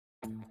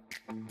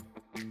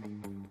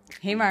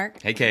Hey,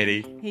 Mark. Hey,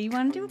 Katie. Hey, you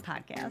want to do a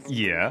podcast?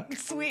 Yeah.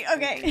 Sweet.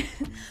 Okay.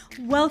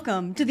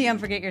 Welcome to the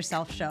Unforget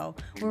Yourself show,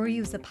 where we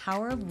use the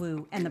power of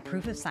woo and the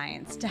proof of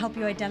science to help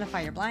you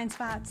identify your blind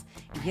spots,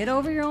 get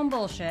over your own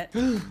bullshit,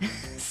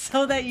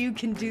 so that you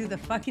can do the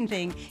fucking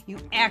thing you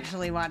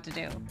actually want to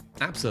do.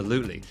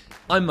 Absolutely.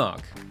 I'm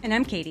Mark. And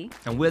I'm Katie.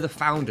 And we're the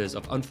founders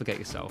of Unforget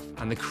Yourself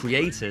and the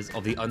creators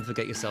of the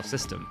Unforget Yourself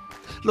system.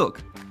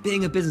 Look,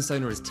 being a business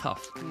owner is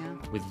tough. Yeah.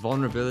 With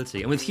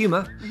vulnerability and with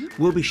humor,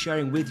 we'll be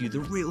sharing with you the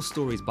real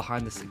stories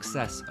behind the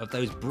success of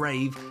those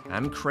brave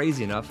and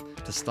crazy enough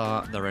to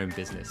start their own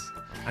business.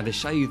 And to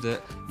show you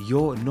that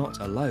you're not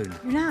alone.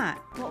 You're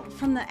not. Well,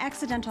 from the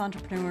accidental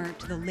entrepreneur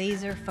to the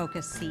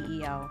laser-focused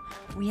CEO,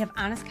 we have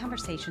honest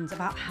conversations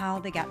about how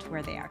they got to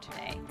where they are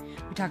today.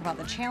 We talk about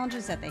the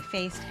challenges that they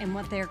faced and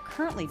what they're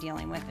currently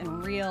dealing with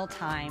in real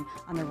time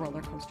on their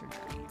roller coaster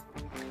journey.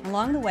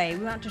 Along the way,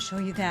 we want to show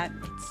you that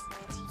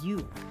it's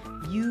you.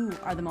 You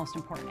are the most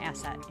important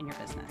asset in your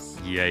business.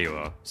 Yeah, you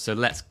are. So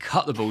let's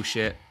cut the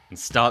bullshit and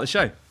start the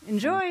show.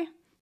 Enjoy.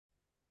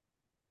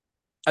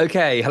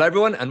 Okay, hello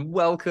everyone and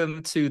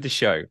welcome to the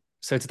show.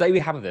 So today we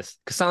have with us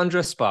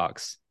Cassandra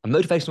Sparks, a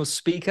motivational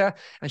speaker,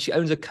 and she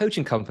owns a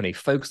coaching company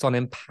focused on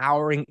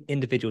empowering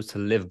individuals to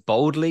live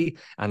boldly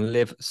and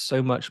live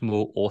so much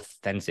more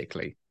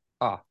authentically.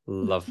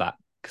 Love that.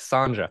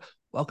 Cassandra,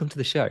 welcome to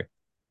the show.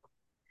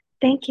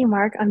 Thank you,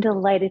 Mark. I'm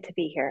delighted to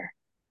be here.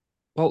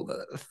 Well,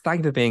 thank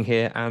you for being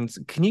here. And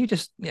can you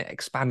just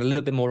expand a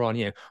little bit more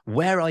on,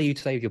 where are you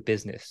today with your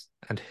business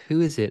and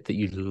who is it that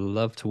you'd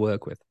love to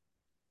work with?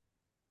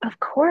 Of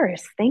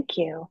course. Thank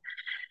you.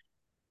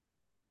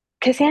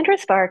 Cassandra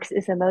Sparks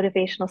is a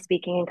motivational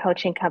speaking and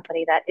coaching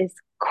company that is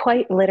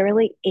quite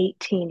literally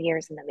 18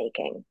 years in the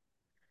making.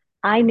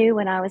 I knew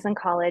when I was in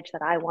college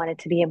that I wanted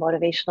to be a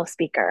motivational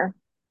speaker,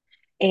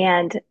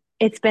 and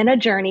it's been a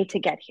journey to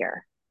get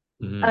here.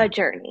 A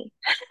journey.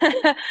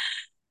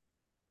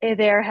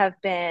 There have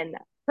been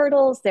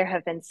hurdles, there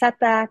have been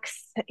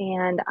setbacks,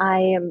 and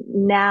I am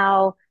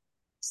now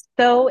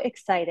so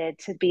excited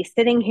to be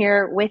sitting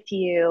here with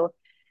you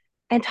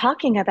and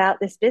talking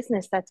about this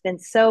business that's been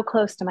so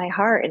close to my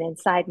heart and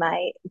inside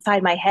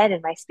my head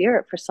and my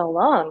spirit for so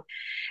long.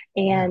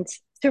 And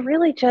to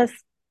really just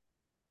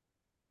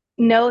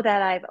know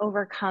that I've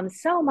overcome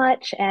so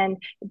much and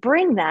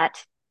bring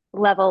that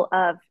level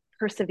of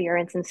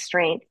perseverance and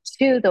strength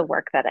to the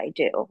work that I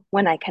do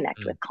when I connect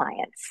with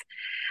clients.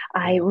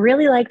 I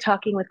really like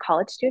talking with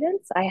college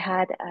students. I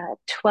had a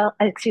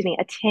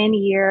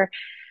 10-year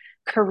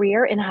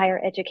career in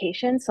higher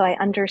education, so I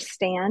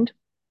understand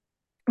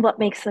what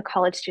makes the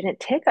college student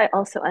tick. I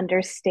also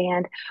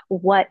understand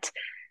what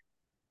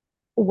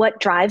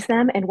drives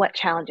them and what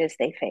challenges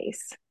they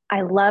face.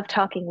 I love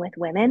talking with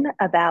women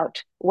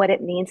about what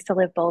it means to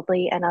live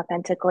boldly and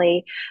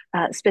authentically,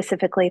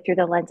 specifically through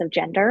the lens of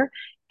gender.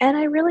 And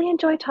I really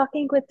enjoy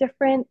talking with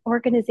different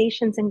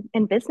organizations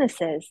and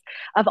businesses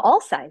of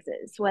all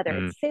sizes, whether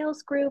it's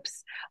sales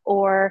groups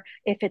or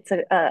if it's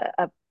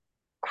a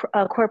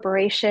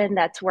corporation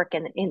that's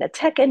working in the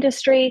tech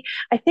industry.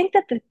 I think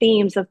that the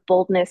themes of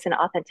boldness and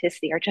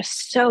authenticity are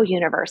just so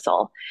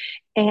universal.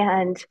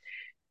 And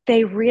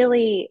they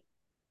really,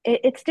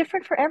 it's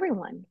different for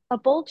everyone.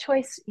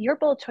 Your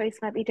bold choice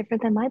might be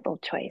different than my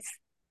bold choice.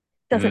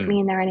 Doesn't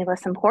mean they're any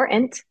less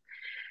important,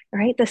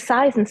 right? The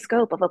size and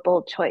scope of a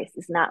bold choice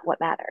is not what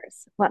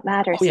matters. What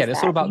matters is it's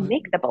all that about you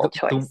make the bold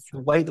choice.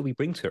 The way that we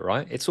bring to it,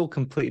 right? It's all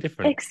completely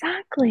different.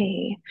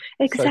 Exactly.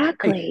 So,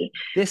 hey,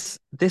 this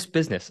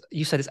business,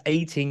 you said it's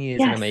 18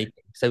 years in the making.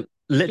 So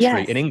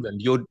literally in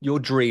England, your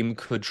dream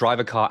could drive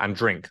a car and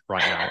drink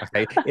right now.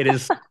 Okay.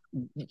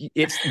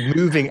 It's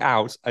moving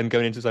out and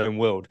going into its own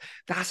world.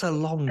 That's a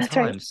long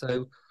time. Right.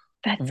 So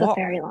that's a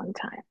very long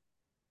time.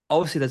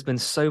 Obviously, there's been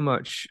so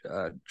much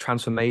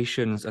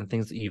transformations and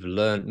things that you've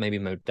learned, maybe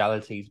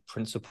modalities,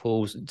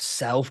 principles,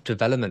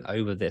 self-development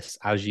over this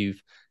as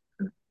you've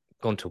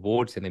gone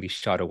towards it, maybe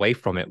shied away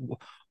from it.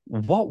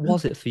 What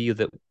was it for you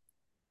that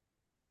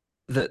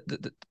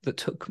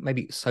took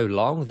maybe so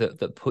long,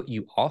 that put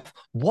you off?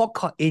 What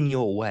got in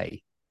your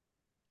way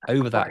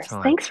over that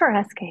time? Thanks for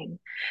asking.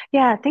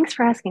 Yeah, thanks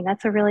for asking.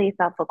 That's a really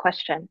thoughtful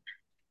question.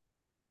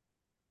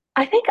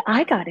 I think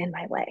I got in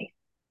my way.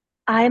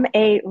 I'm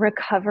a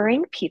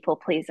recovering people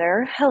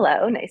pleaser.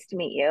 Hello, nice to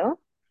meet you.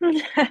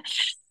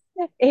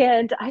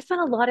 And I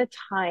spent a lot of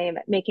time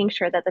making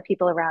sure that the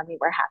people around me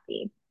were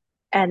happy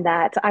and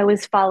that I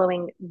was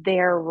following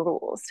their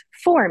rules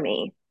for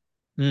me,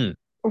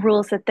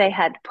 rules that they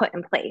had put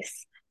in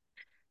place.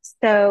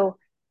 So,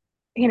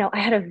 I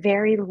had a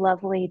very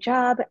lovely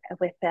job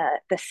with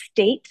the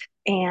state,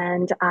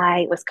 and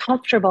I was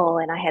comfortable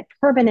and I had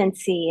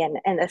permanency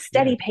and a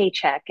steady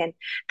paycheck. And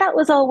that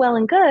was all well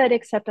and good,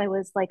 except I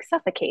was like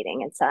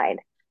suffocating inside.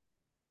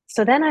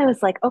 So then I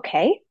was like,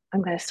 okay,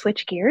 I'm going to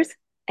switch gears.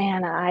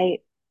 And I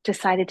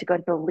decided to go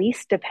to the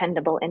least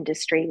dependable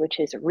industry, which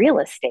is real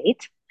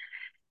estate.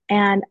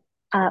 And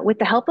with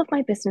the help of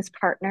my business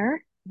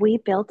partner, we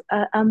built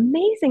an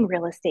amazing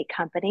real estate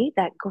company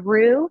that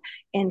grew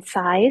in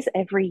size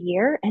every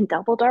year and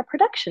doubled our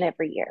production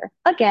every year.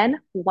 Again,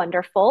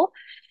 wonderful.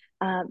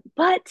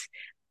 But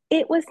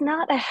it was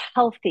not a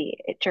healthy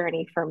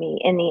journey for me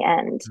in the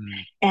end.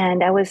 Mm.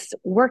 And I was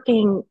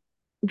working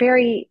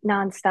very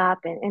nonstop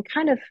and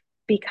kind of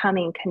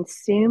becoming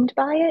consumed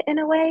by it in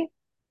a way.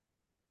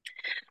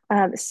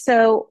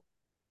 So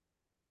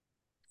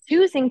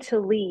choosing to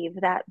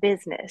leave that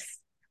business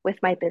with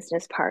my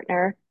business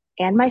partner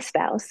and my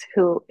spouse,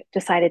 who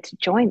decided to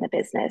join the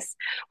business,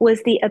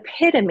 was the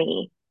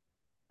epitome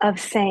of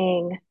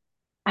saying,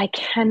 I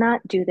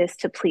cannot do this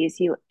to please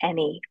you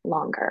any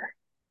longer.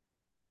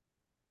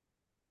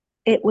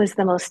 It was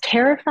the most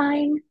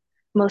terrifying,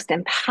 most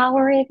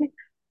empowering,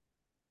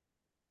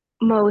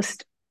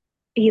 most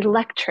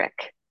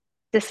electric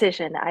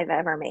decision I've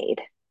ever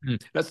made.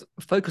 Let's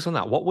focus on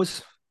that. What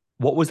was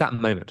that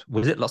moment?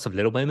 Was it lots of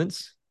little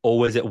moments, or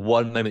was it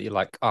one moment you're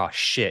like, oh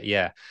shit,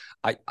 yeah,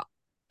 I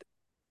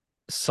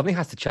something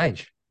has to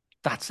change.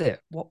 That's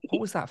it. What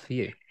was that for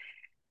you?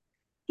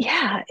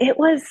 Yeah, it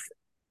was,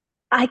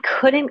 I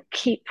couldn't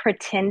keep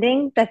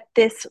pretending that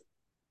this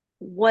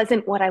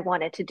wasn't what I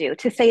wanted to do.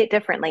 To say it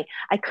differently,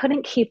 I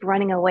couldn't keep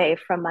running away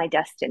from my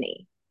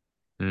destiny.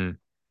 Mm.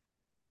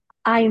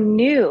 I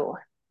knew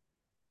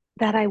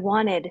that I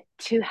wanted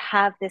to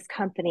have this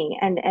company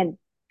and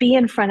be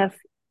in front of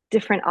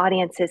different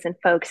audiences and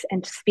folks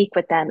and speak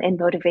with them and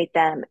motivate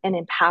them and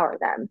empower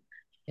them.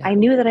 Yeah. I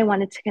knew that I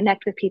wanted to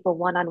connect with people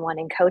one on one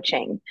in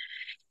coaching.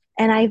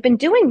 And I've been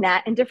doing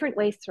that in different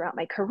ways throughout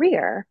my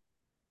career.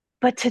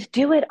 But to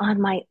do it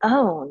on my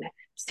own,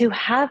 to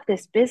have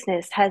this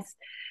business has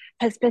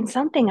been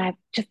something I've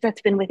just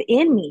that's been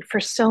within me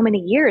for so many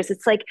years.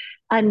 It's like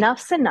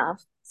enough's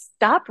enough.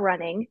 Stop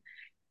running,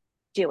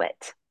 do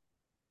it.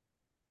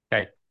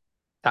 Okay.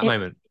 That It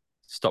moment,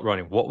 stop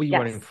running. What were you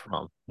running yes,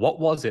 from?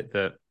 What was it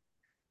that,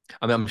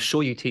 I mean, I'm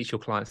sure you teach your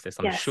clients this.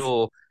 I'm yes,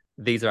 sure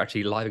these are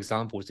actually live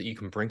examples that you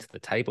can bring to the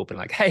table, but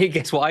like, hey,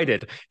 guess what I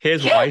did?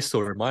 Here's what I yes,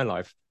 saw in my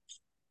life.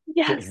 But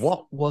yes.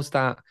 what was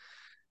that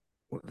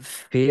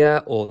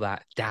fear or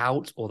that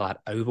doubt or that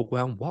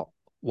overwhelm? What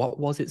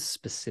was it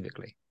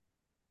specifically?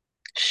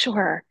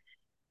 Sure.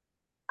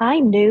 I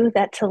knew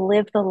that to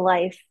live the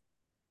life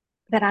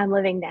that I'm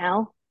living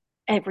now,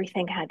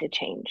 everything had to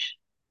change.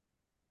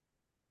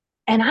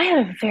 And I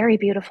had a very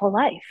beautiful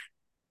life.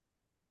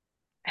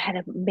 I had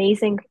an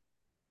amazing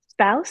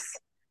spouse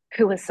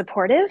who was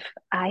supportive.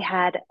 I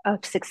had a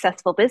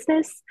successful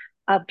business,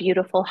 a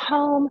beautiful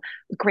home,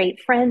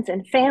 great friends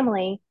and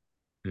family,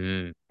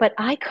 Mm. but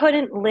I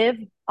couldn't live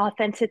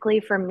authentically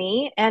for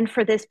me and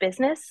for this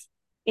business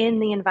in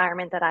the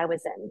environment that I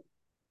was in.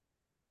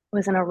 I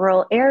was in a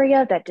rural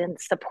area that didn't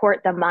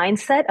support the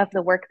mindset of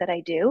the work that I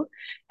do.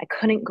 I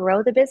couldn't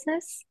grow the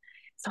business.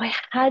 So I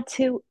had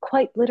to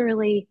quite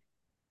literally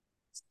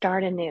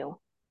start anew.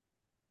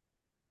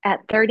 At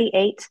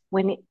 38,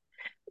 when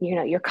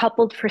you're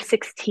coupled for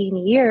 16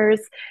 years,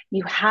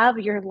 you have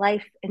your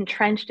life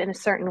entrenched in a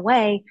certain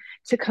way,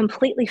 to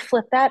completely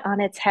flip that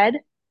on its head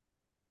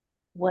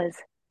was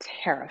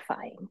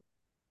terrifying. Mm.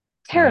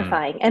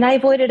 Terrifying. And I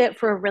avoided it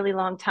for a really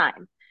long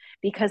time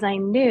because I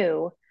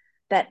knew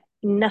that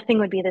nothing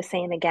would be the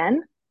same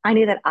again. I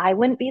knew that I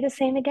wouldn't be the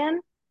same again.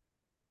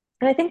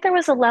 And I think there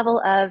was a level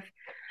of,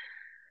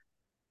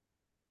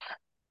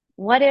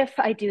 what if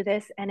I do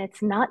this and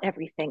it's not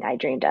everything I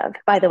dreamed of?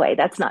 By the way,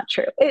 that's not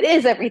true. It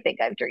is everything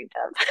I've dreamed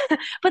of.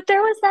 But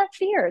there was that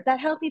fear that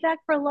held me back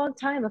for a long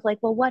time of like,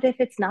 well, what if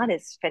it's not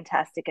as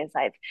fantastic as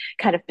I've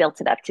kind of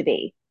built it up to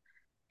be?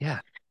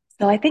 Yeah.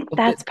 So I think Well,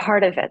 that's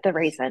part of it, the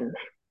reason.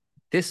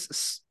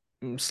 this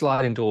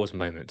sliding doors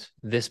moment,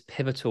 this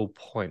pivotal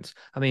point.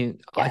 I mean,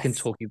 I can Yes.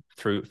 talk you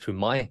through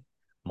my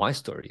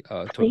story,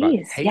 talk about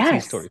Please. Katie's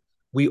Yes. story.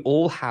 We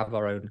all have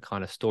our own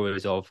kind of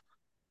stories of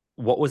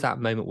what was that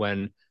moment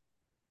when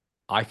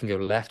I can go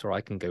left or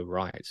I can go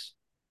right.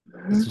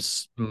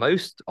 Mhm.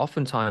 Most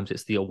oftentimes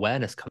it's the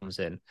awareness comes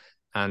in.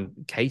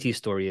 And Katie's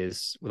story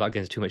is, without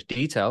getting into too much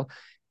detail,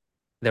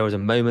 there was a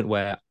moment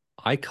where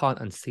I can't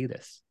unsee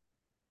this.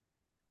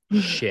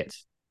 Shit.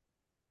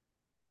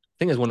 I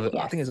think it was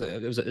I think Yes.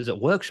 it was a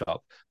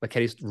workshop where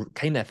Katie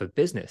came there for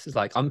business. It's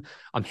like I'm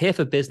here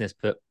for business,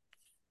 but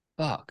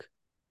fuck,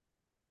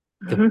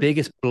 the Mhm.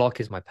 biggest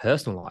block is my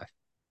personal life.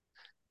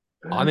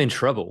 I'm Mhm. in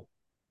trouble.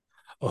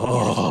 Yes.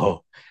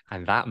 Oh,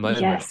 and that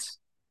moment Yes.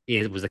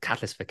 was a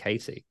catalyst for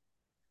Katie.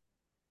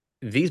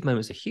 These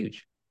moments are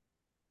huge.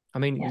 I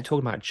mean, you're Yes.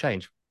 talking about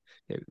change,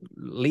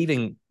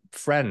 leaving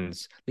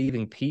friends,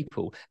 leaving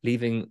people,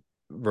 leaving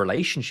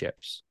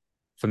relationships.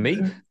 For me,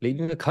 Mhm.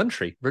 leaving the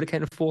country,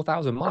 relocating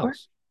 4,000 Of course.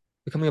 miles,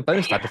 becoming a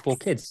bonus dad to four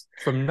Yes. kids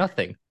from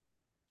nothing.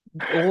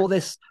 All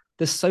this,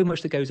 there's so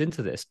much that goes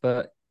into this,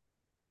 but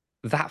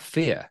that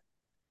fear,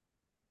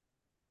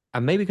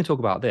 and maybe we can talk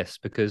about this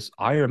because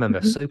I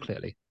remember Mhm. so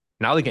clearly.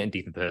 Now we're getting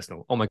deep and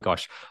personal. Oh my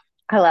gosh,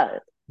 I love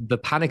it. the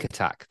panic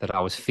attack that I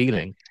was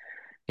feeling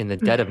in the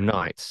dead of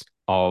night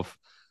of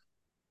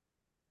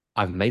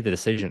I've made the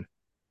decision.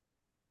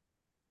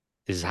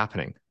 This is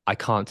happening. I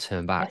can't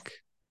turn Yes. back.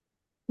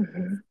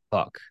 Mhm.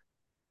 Fuck.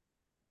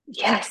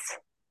 Yes,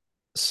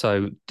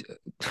 So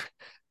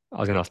I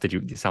was going to ask, did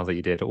you? It sounds like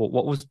you did.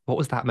 What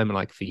was that moment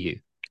like for you?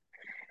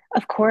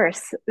 of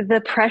course.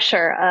 The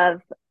pressure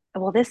of,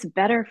 well, this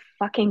better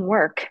fucking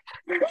work.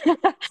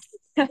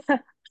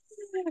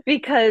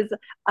 Because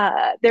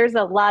there's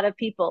a lot of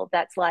people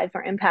that's lives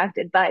are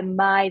impacted by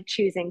my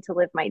choosing to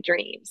live my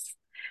dreams,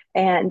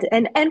 and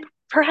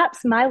perhaps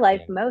my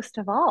life Yeah. most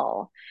of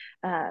all.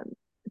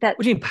 That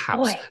What do you mean, perhaps?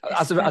 boy, this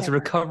As a better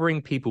work.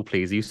 recovering people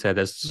pleaser, you said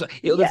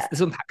Yeah, this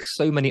impacts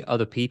so many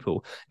other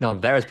people. Now,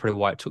 there is probably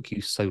why it took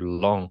you so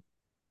long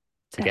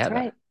to that's get there.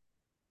 right.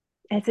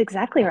 It's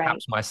exactly right.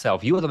 Perhaps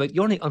myself. You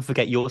only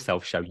unforget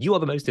yourself, show. You are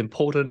the most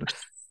important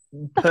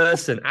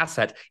person,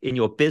 asset in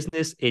your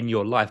business, in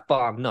your life,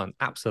 bar none.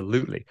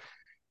 Absolutely.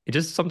 It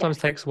just sometimes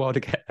Yes, takes a while to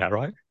get there,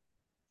 right?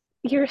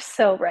 you're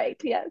so right.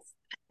 Yes.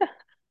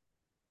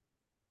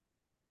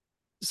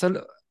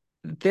 So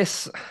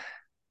this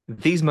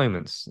these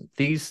moments,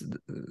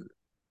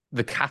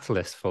 the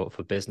catalyst for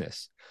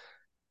business.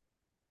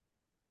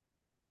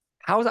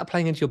 How is that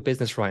playing into your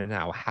business right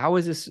now? How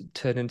is this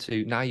turned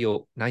into now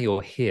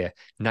you're here,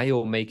 now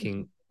you're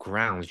making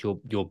grounds,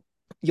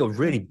 you're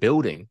really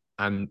building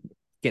and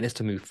getting us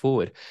to move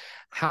forward.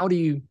 How do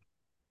you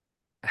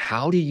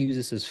how do you use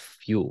this as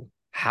fuel?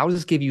 How does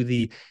this give you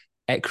the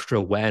extra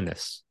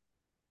awareness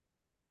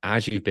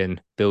as you've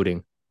been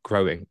building,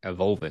 growing,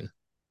 evolving?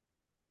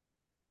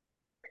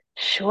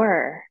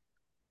 Sure.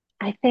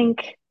 I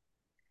think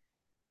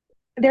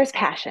there's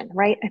passion,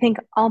 right? I think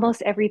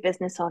almost every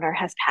business owner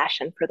has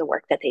passion for the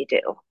work that they do.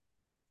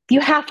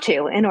 You have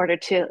to in order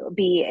to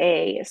be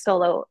a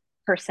solo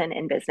person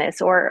in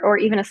business or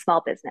even a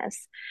small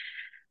business.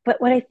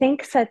 But what I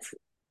think sets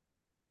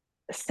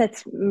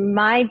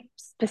my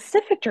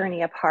specific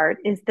journey apart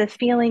is the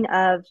feeling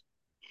of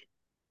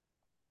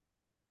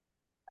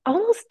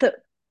almost the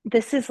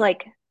this is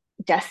like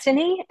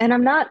destiny. And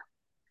I'm not,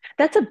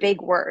 that's a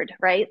big word,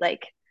 right?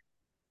 Like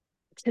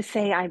to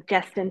say I'm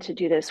destined to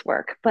do this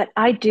work. But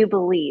I do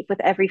believe with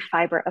every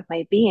fiber of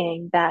my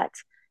being that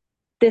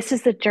this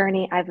is the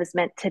journey I was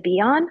meant to be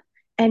on.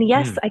 And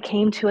yes, Mm, I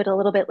came to it a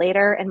little bit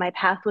later and my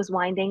path was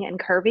winding and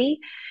curvy,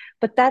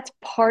 but that's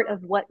part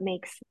of what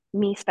makes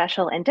me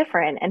special and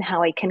different and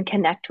how I can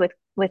connect with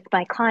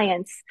my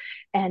clients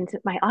and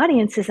my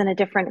audiences in a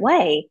different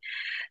way.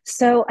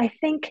 So I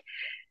think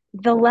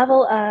the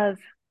level of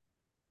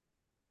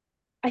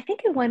I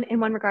think in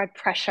one regard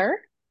pressure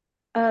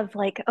of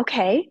like,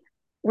 okay,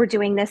 we're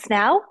doing this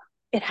now.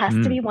 It has to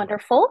mm, be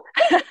wonderful.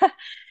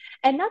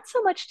 And not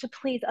so much to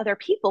please other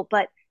people,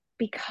 but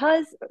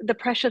because the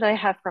pressure that I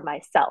have for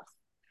myself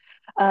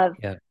of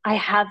yeah. I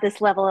have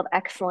this level of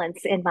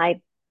excellence in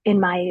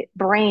my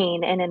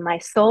brain and in my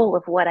soul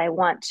of what I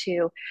want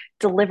to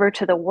deliver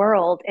to the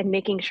world and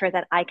making sure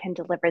that I can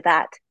deliver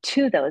that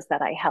to those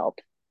that I help.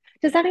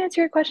 Does that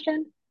answer your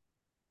question?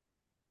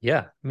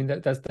 Yeah. I mean,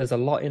 there's a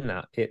lot in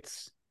that.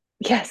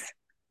 Yes.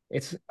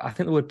 It's I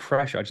think the word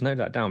pressure, I just noted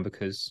that down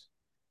because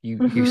you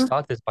Mm-hmm.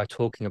 started this by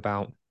talking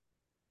about,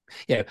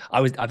 yeah,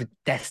 I was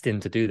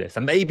destined to do this.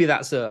 And maybe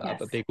that's Yes.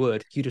 a big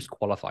word. You just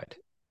qualified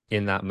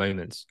in that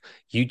moment.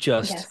 You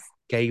just Yes.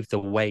 gave the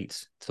weight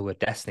to the word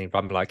destiny.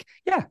 I'm like,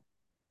 yeah,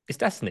 it's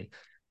destiny.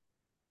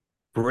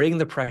 Bring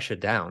the pressure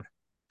down.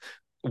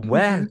 Mm-hmm.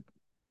 Where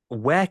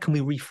where can we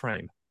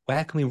reframe?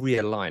 Where can we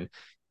realign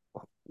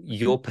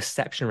your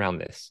perception around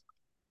this?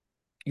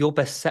 Your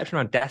perception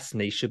around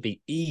destiny should be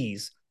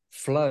ease,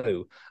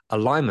 flow,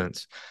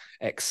 alignment,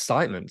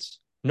 excitement.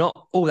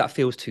 Not, oh, that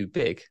feels too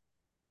big.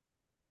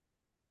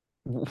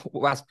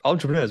 As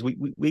entrepreneurs,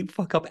 we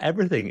fuck up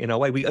everything in our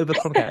way. We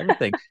overcomplicate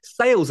everything.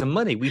 Sales and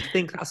money, we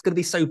think that's going to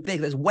be so big.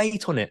 There's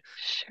weight on it.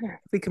 Sure.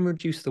 We can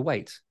reduce the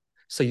weight.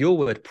 So your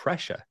word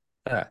pressure,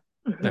 there.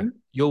 No, Mm-hmm.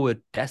 your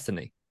word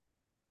destiny.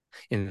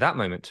 In that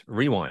moment,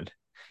 rewind.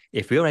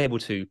 If we are able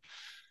to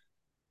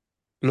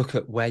look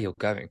at where you're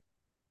going,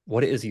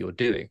 what it is that you're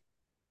doing,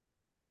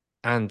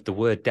 and the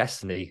word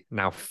destiny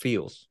now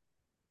feels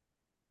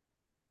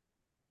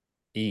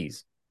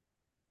ease,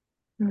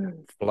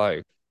 Mm.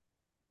 flow,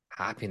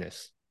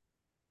 happiness,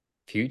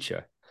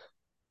 future.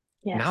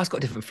 Yes, Now it's got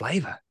a different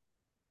flavor.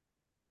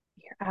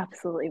 you're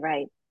absolutely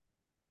right.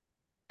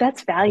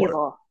 That's What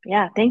valuable.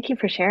 Yeah, thank you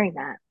for sharing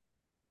that.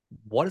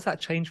 what does that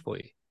change for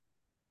you?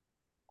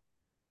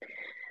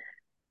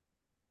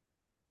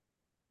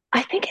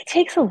 I think it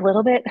takes a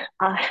little bit,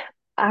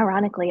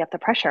 ironically, of the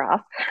pressure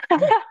off.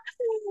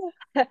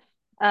 Yeah.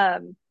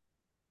 um,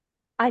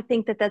 I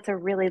think that that's a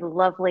really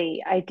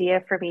lovely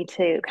idea for me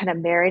to kind of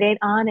marinate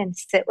on and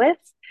sit with.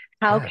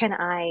 How Yeah. can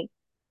I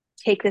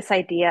take this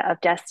idea of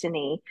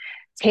destiny,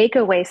 take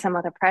away some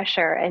of the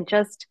pressure, and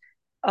just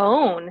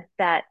own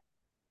that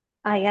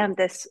I am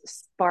this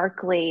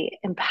sparkly,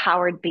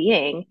 empowered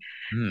being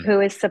Mm.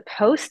 who is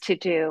supposed to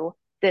do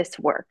this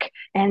work.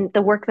 And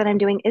the work that I'm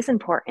doing is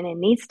important and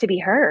needs to be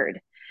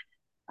heard.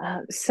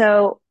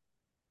 So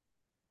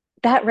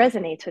that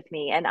resonates with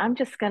me. And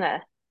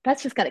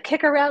that's just gonna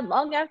kick around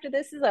long after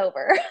this is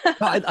over. No,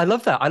 I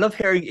love that. I love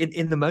hearing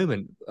in the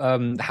moment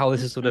how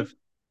this is sort of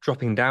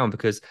dropping down,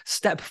 because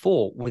step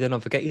 4 within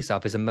Unforget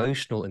Yourself is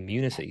emotional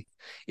immunity.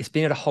 It's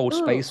being able to hold Ooh.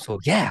 space for,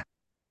 yeah,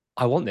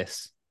 I want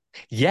this.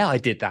 Yeah, I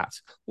did that.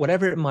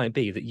 Whatever it might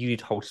be that you need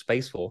to hold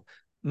space for.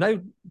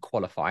 No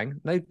qualifying,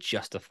 no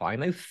justifying,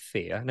 no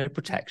fear, no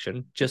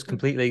protection, just Mhm.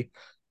 completely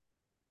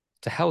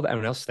to hell that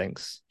everyone else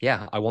thinks.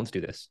 Yeah, I want to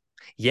do this.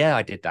 Yeah,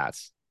 I did that.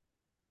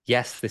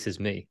 Yes, this is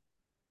me.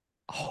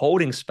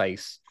 Holding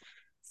space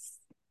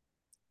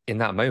in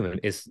that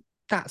moment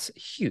that's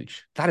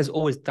huge. That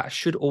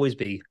should always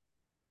be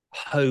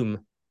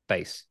home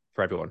base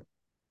for everyone.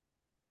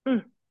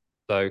 Mm,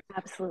 So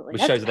absolutely.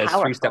 which That's shows that there's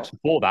 3 steps powerful.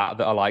 before that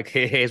are like,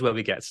 here's where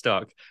we get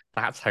stuck.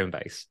 That's home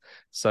base.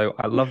 So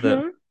I love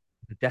that Hmm.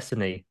 the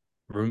destiny,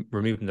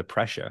 removing the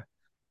pressure.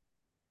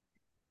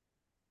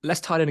 Let's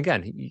tie it in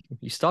again.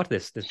 You started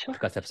this Sure.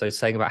 podcast episode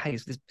saying about, hey,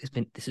 this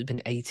has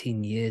been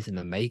 18 years in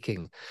the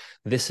making.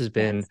 This has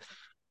been, Yes.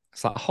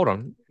 it's like, hold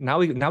on. Now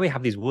we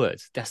have these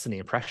words, destiny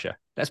and pressure.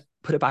 Let's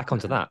put it back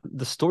onto Mhm. that.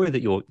 The story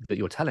that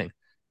you're telling.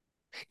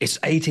 It's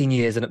 18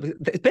 years and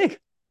it's big.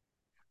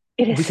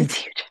 It We is. can It's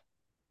huge.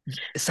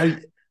 so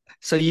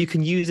so you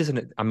can use this,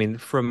 and I mean,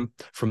 from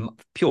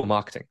pure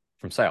marketing,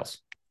 from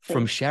sales,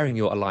 from Please. sharing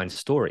your aligned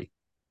story.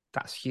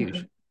 That's Hmm.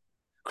 huge.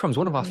 Crumbs,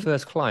 one of our Hmm.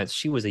 first clients,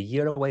 she was a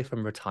year away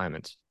from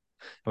retirement.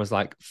 I was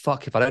like,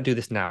 fuck, if I don't do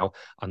this now,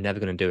 I'm never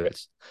going to do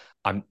it.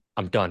 I'm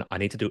done. I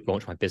need to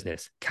launch my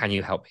business. Can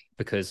you help me?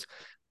 Because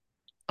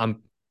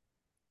I'm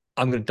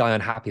I'm going to die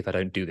unhappy if I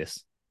don't do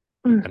this.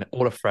 Mm. And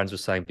all her friends were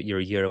saying, but you're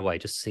a year away.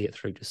 Just see it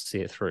through. Just see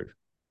it through.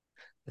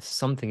 There's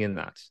something in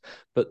that.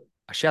 But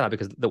I share that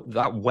because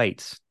that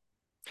weight,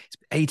 it's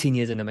 18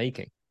 years in the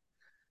making.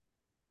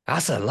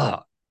 That's a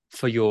lot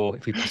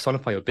if we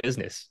personify your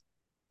business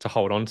to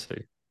hold on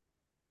to.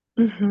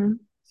 Hmm.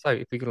 So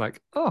if we can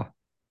like, oh,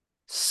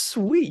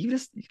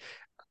 sweet,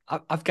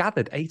 I've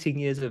gathered 18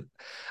 years of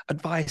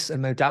advice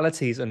and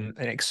modalities and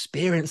Yes.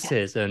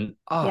 experiences and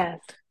Yes.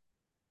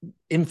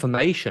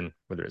 information,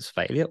 whether it's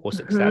failure or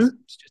success, Hmm.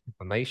 it's just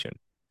information.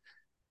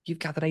 You've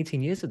gathered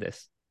 18 years of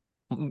this.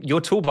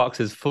 Your toolbox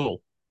is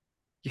full.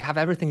 You have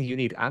everything you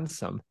need and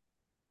some.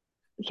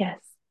 Yes.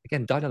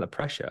 Again, die under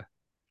pressure.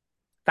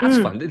 That's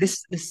Mm. fun.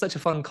 This is such a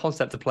fun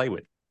concept to play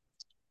with.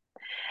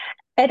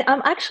 And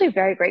I'm actually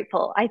very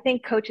grateful. I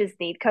think coaches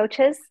need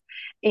coaches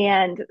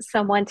and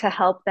someone to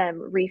help them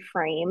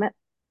reframe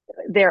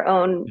their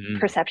own Mm,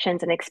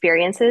 perceptions and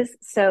experiences.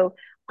 So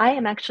I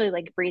am actually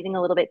like breathing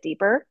a little bit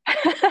deeper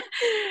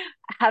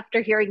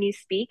after hearing you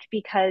speak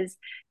because,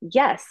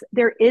 yes,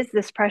 there is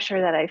this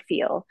pressure that I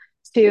feel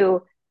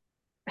to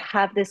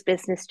have this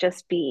business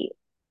just be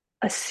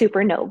a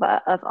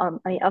supernova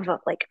of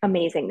like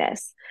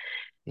amazingness.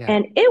 yeah.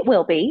 And it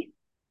will be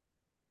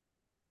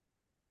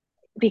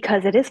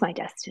because it is my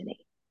destiny.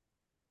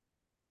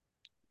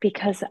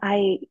 Because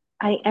I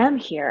am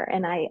here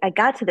and I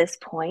got to this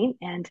point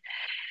and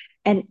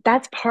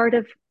that's part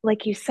of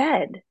like you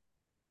said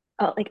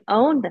like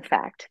own the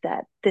fact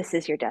that this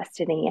is your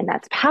destiny and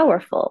that's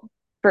powerful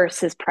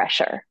versus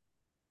pressure.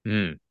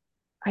 Mm.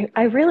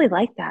 I really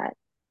like that.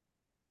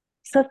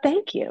 So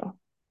thank you.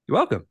 You're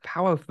welcome.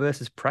 Power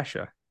versus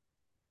pressure.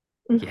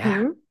 Yeah.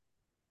 Hmm.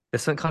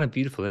 There's something kind of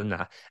beautiful in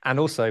that. And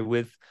also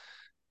with,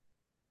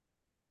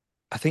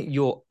 I think,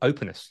 your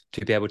openness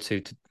to be able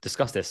to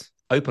discuss this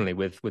openly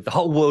with the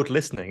whole world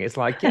listening. It's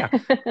like, yeah,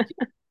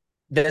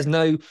 there's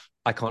no,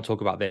 I can't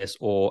talk about this,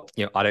 or,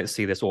 I don't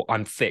see this, or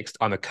I'm fixed.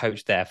 I'm a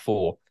coach,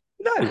 therefore.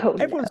 No, Oh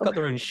everyone's no. got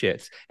their own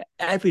shit. At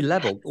every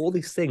level, all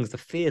these things, the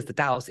fears, the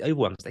doubts, the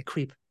overwhelms, they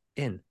creep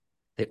in.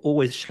 They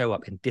always show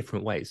up in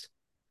different ways.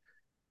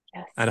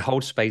 And Yes.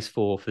 hold space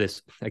for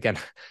this. Again,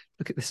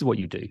 look at this is what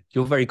you do.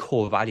 Your very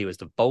core value is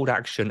to bold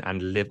action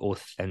and live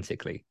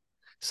authentically.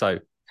 So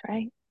That's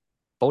right.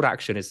 bold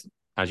action is,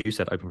 as you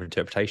said, open for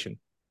interpretation.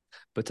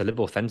 But to live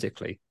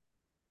authentically,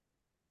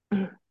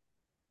 Mm,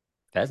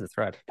 there's the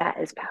thread. that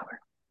is power.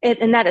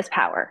 And that is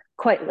power,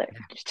 quite literally.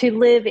 To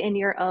live in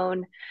your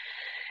own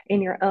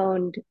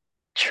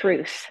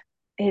truth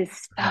is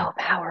Mm. so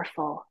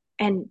powerful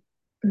and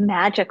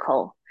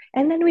magical.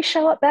 And then we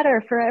show up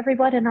better for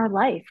everyone in our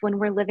life when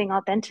we're living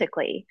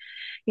authentically.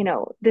 You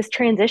know, this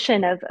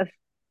transition of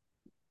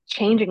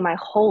changing my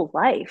whole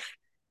life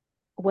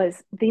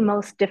was the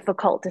most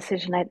difficult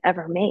decision I've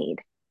ever made.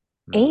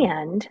 Mm.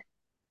 And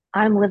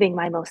I'm living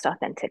my most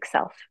authentic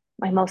self,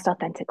 my most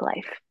authentic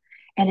life.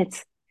 And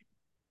it's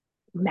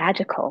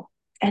magical.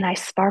 And I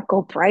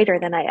sparkle brighter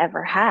than I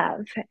ever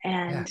have. Yeah.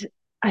 And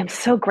I'm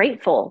so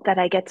grateful that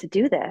I get to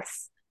do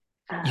this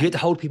You get to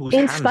um, hold people's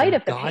in hands spite and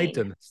of the guide pain.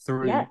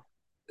 them Yeah.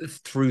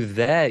 through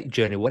their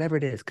journey, whatever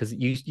it is, because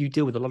you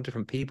deal with a lot of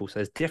different people. So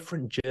there's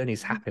different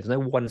journeys Mhm. happening. There's no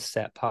one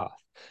set path,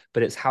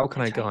 but it's how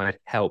can I That's right.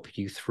 help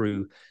you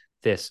through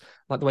this?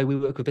 Like the way we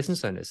work with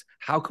business owners.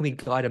 How can we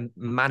guide and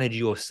manage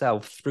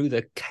yourself through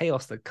the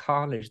chaos, the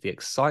carnage, the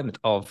excitement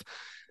of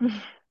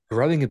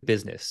growing a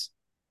business,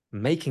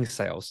 making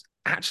sales,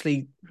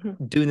 actually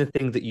doing the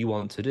thing that you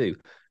want to do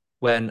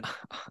when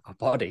our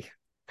body,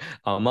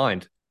 our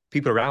mind,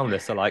 people around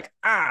us are like,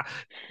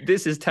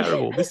 this is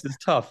terrible. This is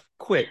tough.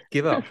 Quit,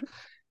 give up.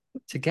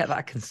 to get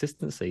that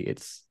consistency,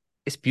 it's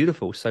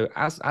beautiful. So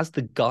as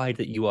the guide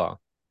that you are,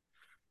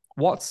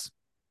 what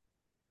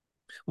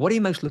are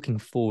you most looking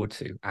forward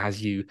to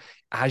as you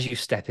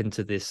step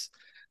into this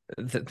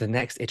the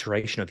next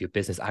iteration of your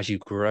business, as you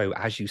grow,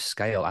 as you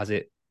scale, as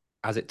it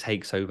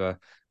takes over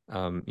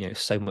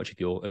so much of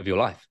your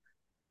life?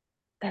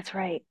 That's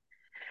right.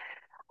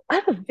 I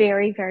have a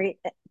very, very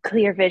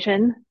clear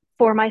vision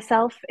for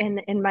myself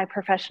in my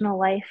professional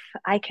life.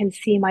 I can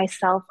see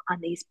myself on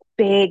these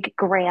big,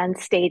 grand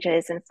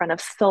stages in front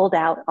of sold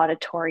out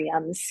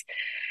auditoriums.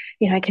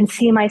 I can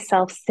see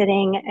myself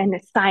sitting and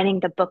signing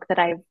the book that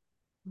I've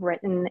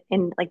written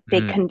in like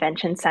big Mm,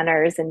 convention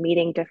centers and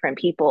meeting different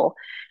people.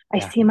 I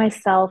yeah. see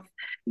myself,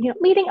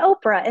 meeting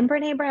Oprah and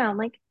Brene Brown,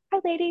 like, hi,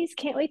 ladies,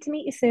 can't wait to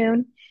meet you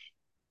soon.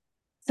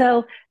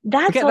 So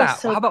that's Forget all that.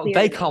 so How about clear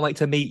they to can't me. wait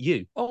to meet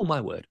you? Oh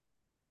my word.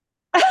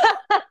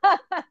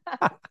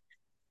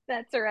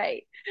 That's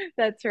right.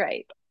 That's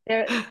right.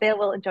 They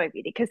will enjoy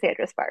meeting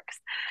Cassandra Sparks.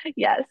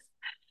 Yes.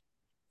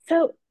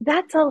 So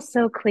that's all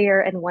so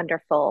clear and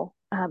wonderful.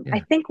 I Yeah.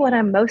 think what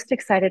I'm most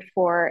excited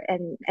for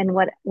and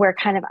where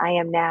kind of I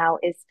am now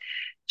is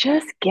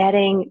just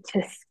getting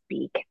to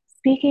speak.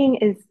 Speaking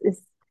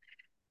is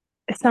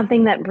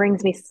something that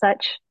brings me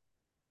such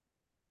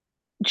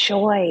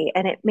joy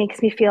and it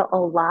makes me feel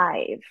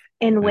alive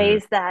in Mm,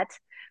 ways that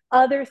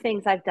other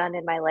things I've done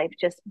in my life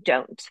just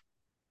don't.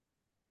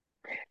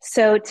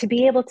 So to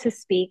be able to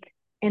speak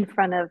in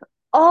front of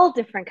all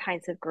different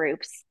kinds of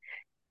groups,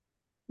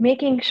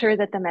 making sure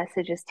that the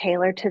message is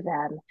tailored to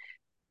them,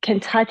 can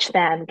touch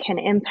them, can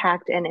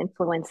impact and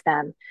influence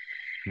them,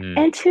 mm,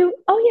 and to,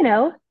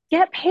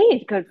 get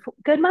paid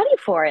good money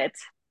for it.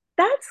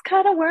 That's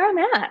kind of where I'm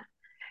at,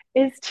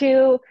 is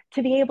to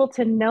be able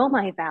to know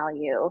my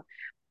value,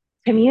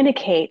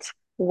 communicate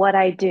what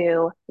I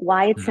do,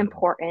 why it's mm,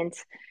 important,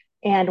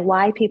 and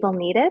why people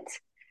need it,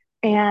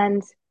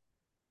 and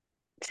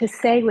to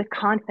say with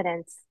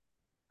confidence,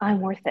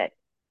 I'm worth it.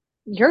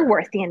 You're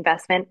worth the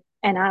investment,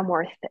 and I'm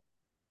worth it.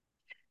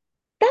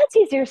 That's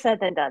easier said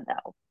than done,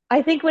 though.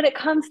 I think when it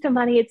comes to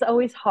money, it's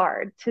always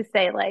hard to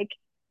say, like,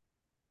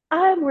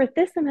 I'm worth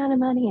this amount of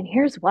money, and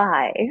here's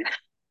why.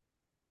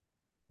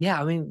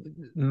 yeah, I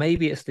mean,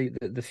 maybe it's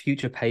the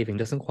future paving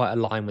doesn't quite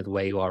align with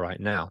where you are right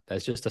now.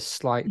 There's just a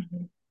slight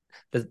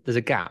Mm-hmm. there's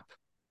a gap,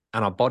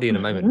 and our body in a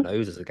moment Mm-hmm.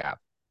 knows there's a gap.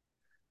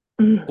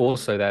 Mm-hmm.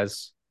 Also,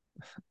 there's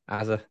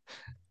as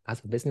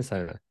a business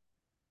owner,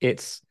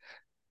 it's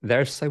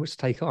there's so much to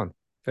take on.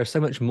 There's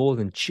so much more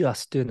than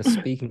just doing the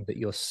speaking that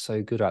you're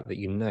so good at,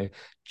 that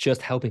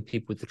just helping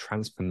people with the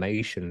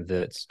transformation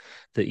that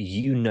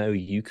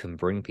you can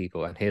bring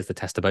people. And here's the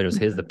testimonials,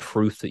 here's the Mm-hmm.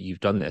 proof that you've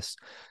done this.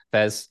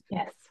 There's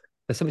Yes.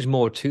 there's so much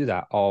more to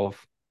that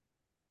of,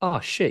 oh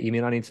shit, you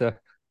mean I need to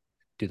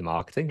do the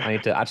marketing? I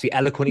need to actually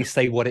eloquently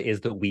say what it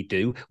is that we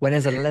do, when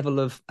there's a level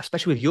of,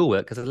 especially with your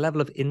work, there's a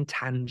level of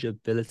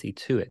intangibility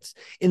to it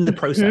in the Mm-hmm.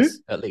 process,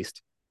 at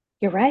least.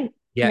 You're right.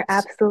 You're Yet,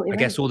 absolutely I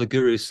guess right. all the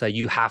gurus say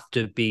you have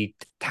to be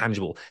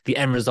tangible. The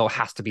end result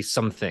has to be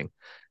something.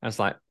 And it's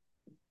like,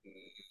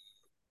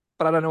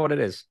 but I don't know what it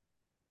is,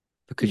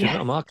 because you're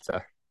not Yes. a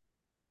marketer.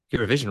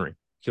 You're a visionary.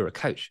 You're a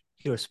coach.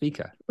 You're a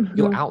speaker.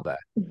 You're Mm-hmm. out there,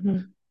 Mm-hmm.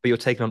 but you're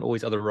taking on all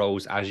these other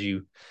roles as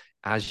you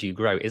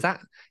grow. Is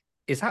that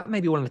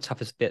maybe one of the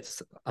toughest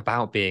bits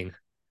about being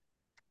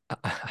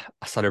a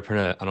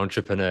solopreneur, an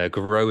entrepreneur,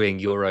 growing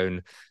your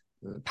own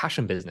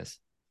passion business?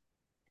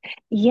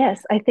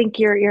 Yes, I think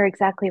you're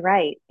exactly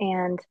right.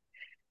 And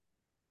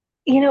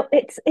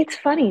it's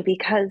funny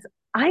because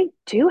I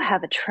do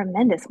have a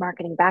tremendous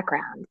marketing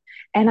background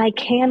and I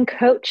can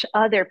coach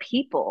other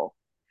people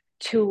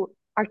to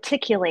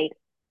articulate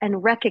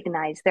and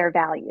recognize their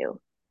value.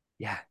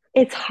 Yeah.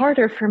 It's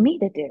harder for me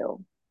to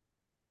do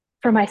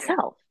for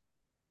myself.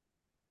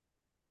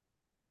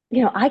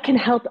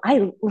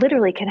 I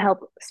literally can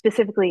help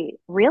specifically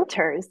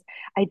realtors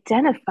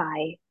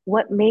identify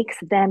what makes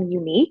them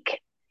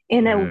unique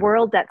in a Mm,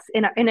 world that's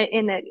in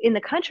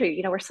the country.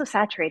 We're so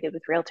saturated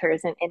with realtors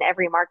in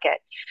every market.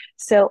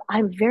 So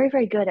I'm very,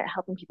 very good at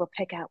helping people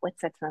pick out what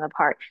sets them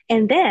apart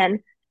and then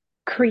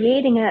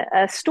creating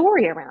a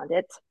story around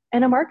it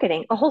and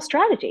a whole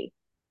strategy.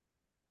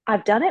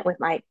 I've done it with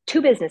my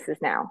two businesses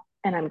now,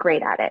 and I'm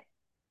great at it.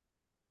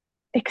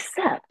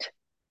 Except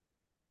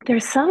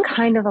there's some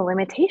kind of a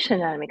limitation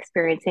that I'm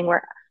experiencing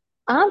where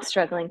I'm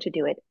struggling to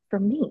do it for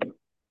me.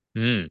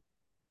 mm.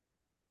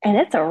 And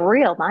it's a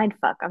real mind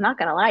fuck. I'm not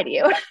going to lie to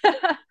you.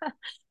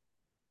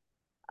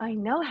 I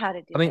know how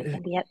to do I it, mean,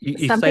 and yet you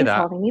say something's that.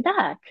 holding me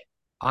back.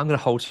 I'm going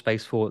to hold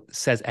space for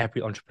says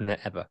every entrepreneur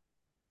ever.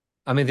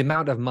 I mean, the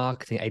amount of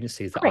marketing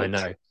agencies that I Great.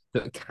 know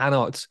that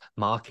cannot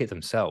market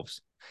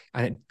themselves,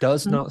 and it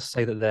does Mm-hmm. not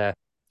say that they're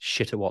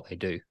shit at what they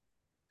do.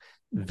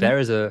 Mm-hmm. There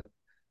is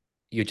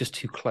you're just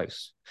too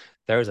close.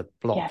 There is a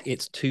block. Yes.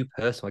 It's too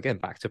personal. Again,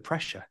 back to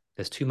pressure.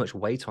 There's too much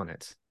weight on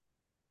it.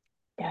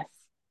 Yes.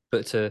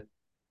 But to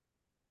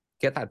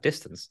get that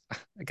distance,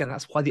 again,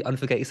 that's why the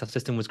unforgetting yourself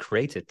system was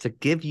created, to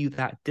give you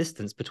that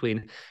distance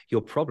between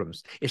your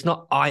problems. It's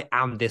not, I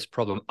am this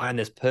problem, I am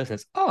this person.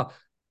 It's, oh,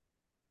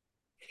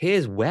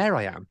 here's where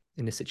I am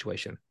in this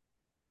situation.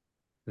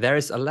 There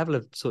is a level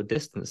of sort of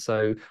distance.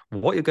 So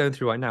what you're going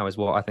through right now is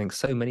what I think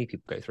so many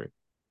people go through.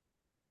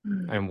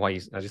 And why,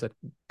 as you said,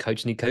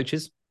 coaches need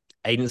coaches,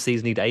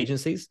 agencies need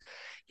agencies.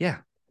 Yeah,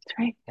 That's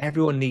right.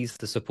 everyone needs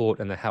the support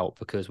and the help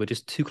because we're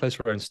just too close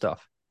to our own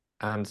stuff.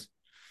 And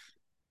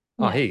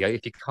Yes. here you go.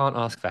 If you can't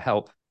ask for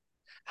help,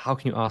 how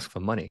can you ask for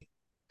money?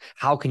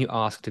 How can you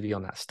ask to be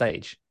on that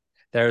stage?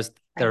 There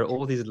are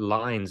all these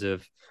lines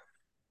of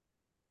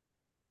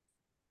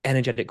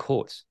energetic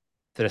cords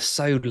that are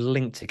so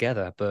linked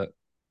together, but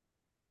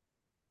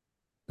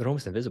they're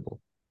almost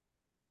invisible.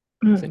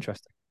 It's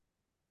interesting.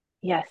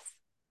 Yes,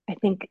 I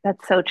think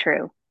that's so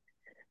true.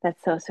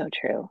 That's so, so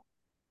true.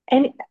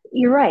 And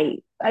you're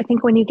right. I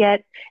think when you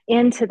get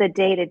into the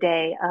day to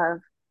day of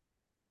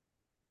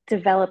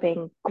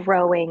developing,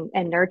 growing,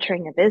 and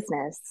nurturing a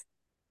business,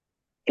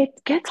 it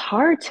gets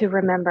hard to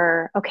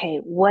remember, okay,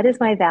 what is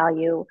my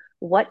value?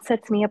 What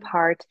sets me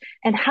apart?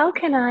 And how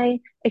can I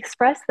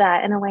express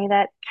that in a way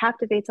that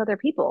captivates other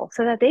people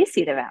so that they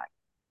see the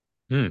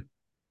value?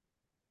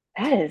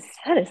 That is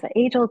the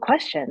age old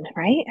question,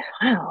 right?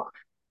 Wow.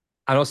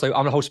 And also, I'm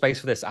gonna hold space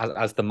for this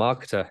as the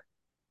marketer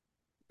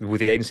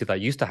with the agency that I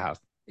used to have.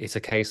 It's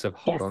a case of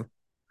hold Yes. on,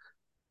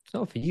 it's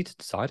not for you to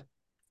decide.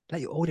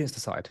 Let your audience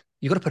decide.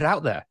 You got to put it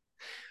out there.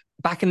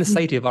 Back in the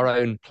safety of our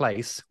own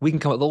place, we can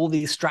come up with all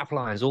these strap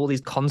lines, all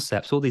these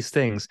concepts, all these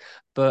things,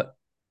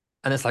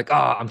 and it's like,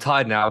 I'm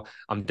tired now,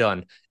 I'm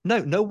done.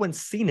 No one's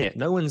seen it.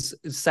 No one's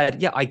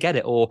said, yeah, I get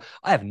it, or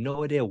I have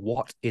no idea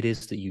what it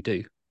is that you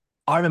do.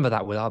 I remember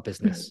that with our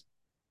business,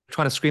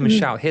 trying to scream and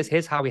shout,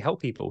 here's how we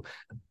help people.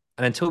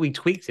 And until we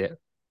tweaked it,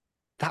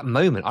 that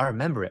moment, I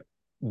remember it.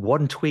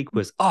 One tweak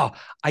was,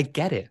 I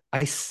get it.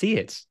 I see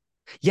it.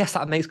 Yes,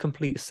 that makes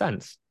complete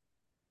sense.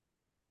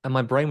 And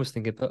my brain was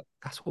thinking, but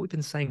that's what we've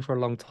been saying for a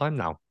long time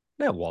now.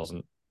 No, it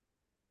wasn't.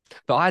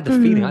 But I had the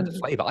feeling, I had the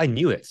flavor, I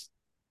knew it.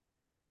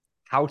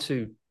 How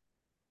to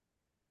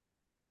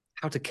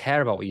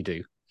care about what you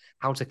do,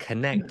 how to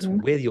connect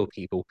with your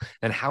people,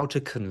 and how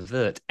to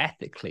convert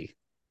ethically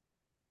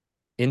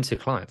into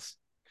clients.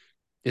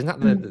 Isn't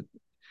that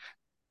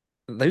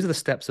those are the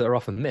steps that are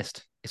often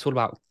missed. It's all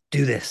about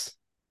do this,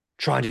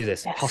 try and do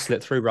this, hustle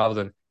it through rather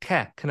than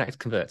care, connect,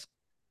 convert. That's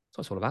what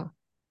it's all about.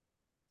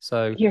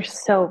 So you're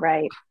so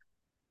right.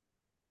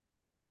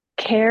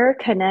 Care,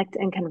 connect,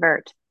 and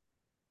convert.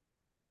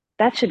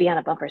 That should be on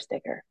a bumper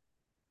sticker.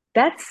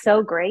 That's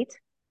so great.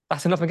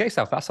 That's enough and get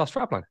yourself. That's our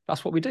strapline.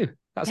 That's what we do.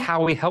 That's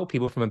how we help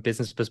people from a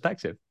business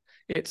perspective.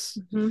 It's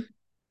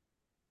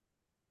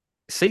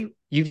see,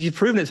 you've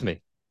proven it to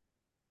me.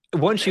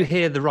 Once you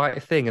hear the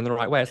right thing in the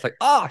right way, it's like,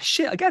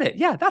 shit, I get it.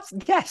 Yeah,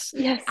 yes,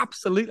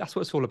 absolutely. That's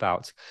what it's all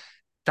about.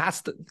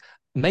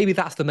 Maybe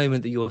that's the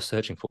moment that you're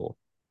searching for.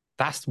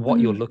 That's what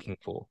you're looking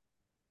for.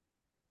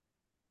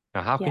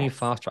 Now, how can you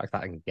fast track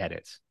that and get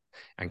it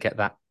and get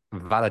that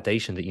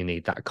validation that you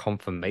need, that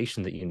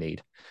confirmation that you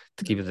need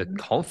to give you the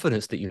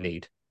confidence that you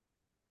need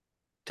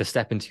to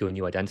step into your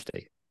new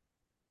identity?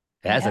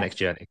 There's the next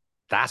journey.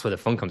 That's where the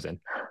fun comes in.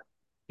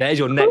 There's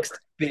your next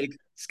big,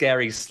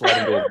 scary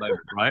sliding door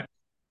moment, right?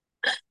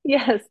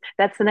 Yes,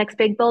 that's the next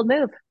big, bold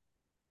move.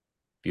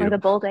 Beautiful. Or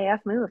the bold AF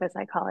move, as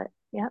I call it.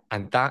 Yeah.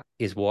 And that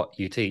is what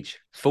you teach.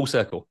 Full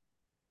circle.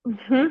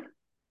 Love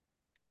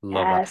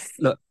that.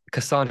 Look,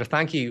 Cassandra,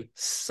 thank you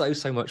so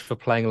much for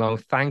playing along.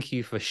 Thank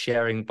you for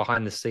sharing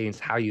behind the scenes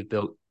how you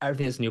built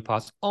everything that's in your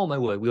past. Oh my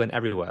word, we went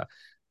everywhere.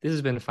 This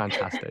has been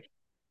fantastic.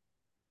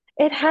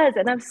 It has,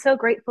 and I'm so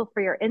grateful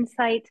for your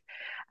insight.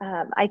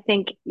 I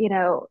think,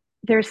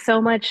 there's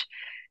so much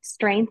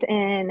strength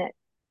in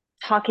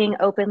talking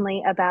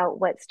openly about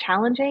what's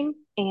challenging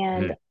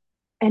and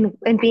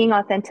being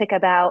authentic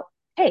about,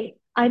 hey,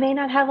 I may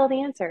not have all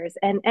the answers,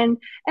 and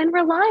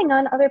relying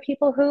on other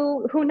people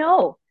who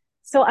know.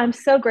 So I'm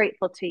so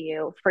grateful to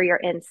you for your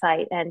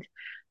insight, and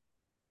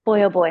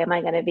boy, oh boy, am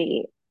I going to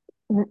be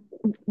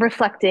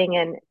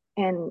reflecting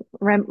and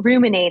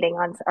ruminating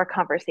on our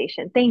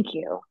conversation. Thank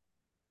you.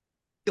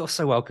 You're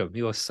so welcome.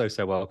 You are so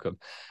welcome.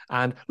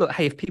 And look,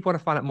 hey, if people want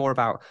to find out more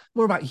about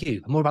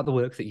you, more about the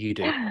work that you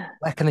do,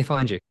 where can they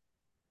find you?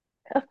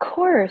 Of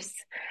course.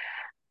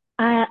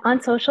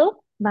 On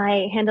social,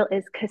 my handle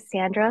is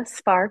Cassandra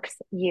Sparks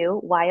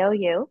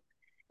YOU.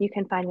 You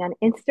can find me on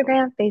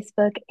Instagram,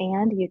 Facebook,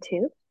 and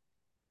YouTube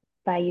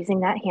by using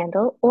that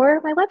handle,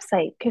 or my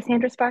website,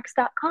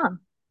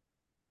 cassandrasparks.com.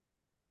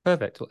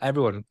 Perfect. Well,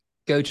 everyone,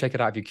 go check it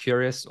out if you're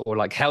curious or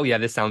like, hell yeah,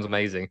 this sounds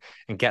amazing,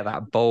 and get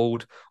that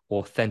bold,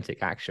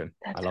 authentic action.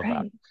 I love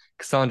that.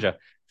 Cassandra,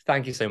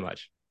 thank you so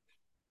much.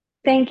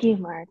 Thank you,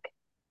 Mark.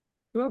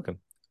 You're welcome.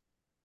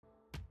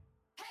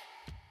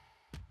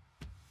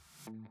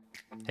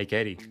 Hey,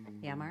 Katie.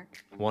 Yeah, Mark?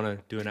 Want to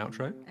do an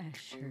outro? I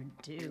sure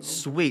do.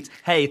 Sweet.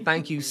 Hey,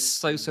 thank you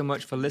so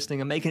much for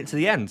listening and making it to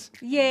the end.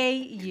 Yay,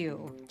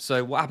 you.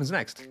 So what happens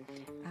next?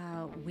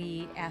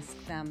 We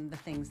ask them the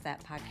things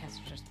that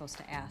podcasters are supposed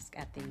to ask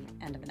at the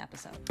end of an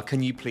episode.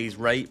 Can you please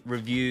rate,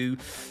 review,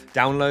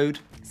 download?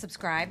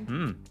 Subscribe.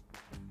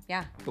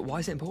 Yeah. But why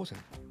is it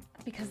important?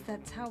 Because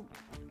that's how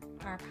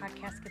our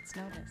podcast gets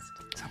noticed.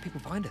 That's how people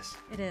find us.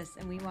 It is,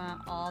 and we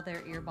want all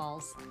their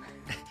earballs.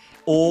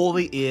 All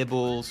the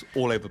earballs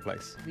all over the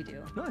place. We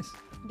do. Nice.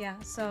 Yeah,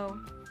 so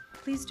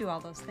please do all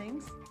those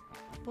things.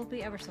 We'll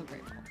be ever so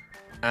grateful.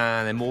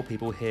 And then more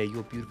people hear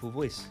your beautiful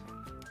voice.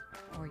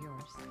 Or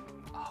yours.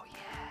 Oh,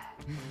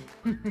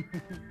 yeah.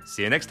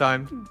 See you next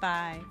time.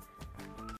 Bye.